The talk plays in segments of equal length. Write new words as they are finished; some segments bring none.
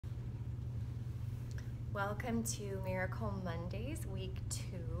Welcome to Miracle Mondays, week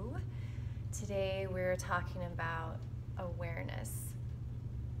 2. Today we're talking about awareness.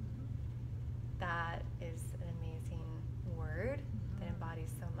 That is an amazing word that embodies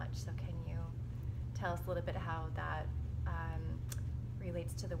so much. So can you tell us a little bit how that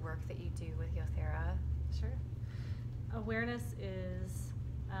relates to the work that you do with Yothera? Sure. Awareness is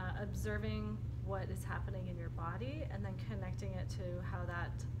observing what is happening in your body and then connecting it to how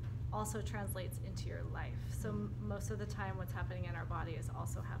that also translates into your life. So most of the time what's happening in our body is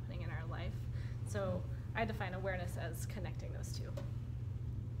also happening in our life. So I define awareness as connecting those two.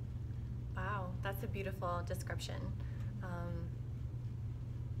 Wow, that's a beautiful description.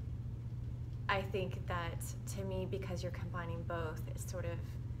 I think that to me, because you're combining both, it's sort of,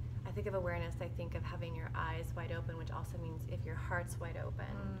 I think of awareness, I think of having your eyes wide open, which also means if your heart's wide open,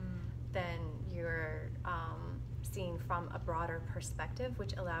 then you're seeing from a broader perspective,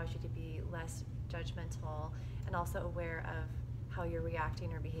 which allows you to be less judgmental and also aware of how you're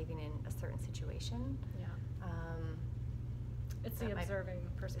reacting or behaving in a certain situation. Yeah. It's the observing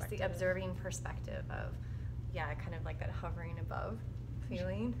perspective. It's the observing perspective of, yeah, kind of like that hovering above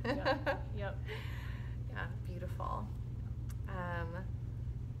feeling. Yep. Yeah, beautiful.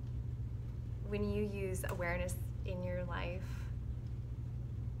 When you use awareness in your life,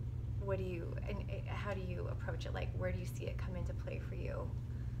 what do you, and how do you approach it? Like, where do you see it come into play for you?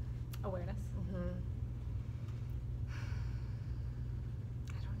 Awareness. I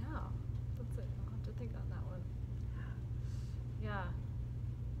don't know. That's it. I'll have to think on that one. Yeah.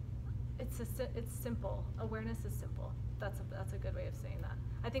 It's simple. Awareness is simple. That's a good way of saying that.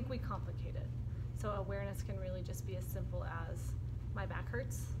 I think we complicate it. So awareness can really just be as simple as my back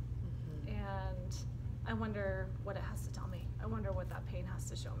hurts, and I wonder what it has to tell me. I wonder what that pain has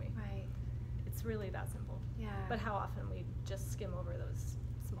to show me. Right. It's really that simple. Yeah. But how often we just skim over those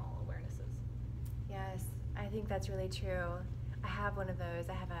small awarenesses. Yes, I think that's really true. I have one of those.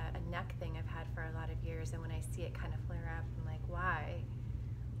 I have a neck thing I've had for a lot of years, and when I see it kind of flare up, I'm like, why?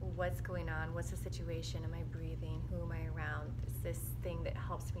 What's going on? What's the situation? Am I breathing? Who am I around? It's this thing that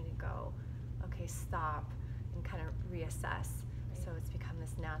helps me to go, okay, stop, and kind of reassess. Right. So it's become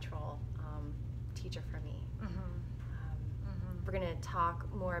this natural teacher for me. We're going to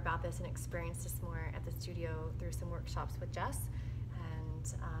talk more about this and experience this more at the studio through some workshops with Jess.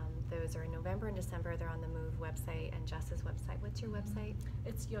 And those are in November and December. They're on the Move website and Jess's website. What's your website?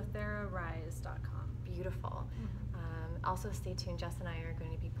 It's yotherarise.com. Beautiful. Also stay tuned. Jess and I are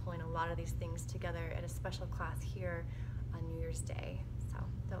going to be pulling a lot of these things together at a special class here on New Year's Day. So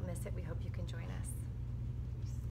don't miss it. We hope you can join us.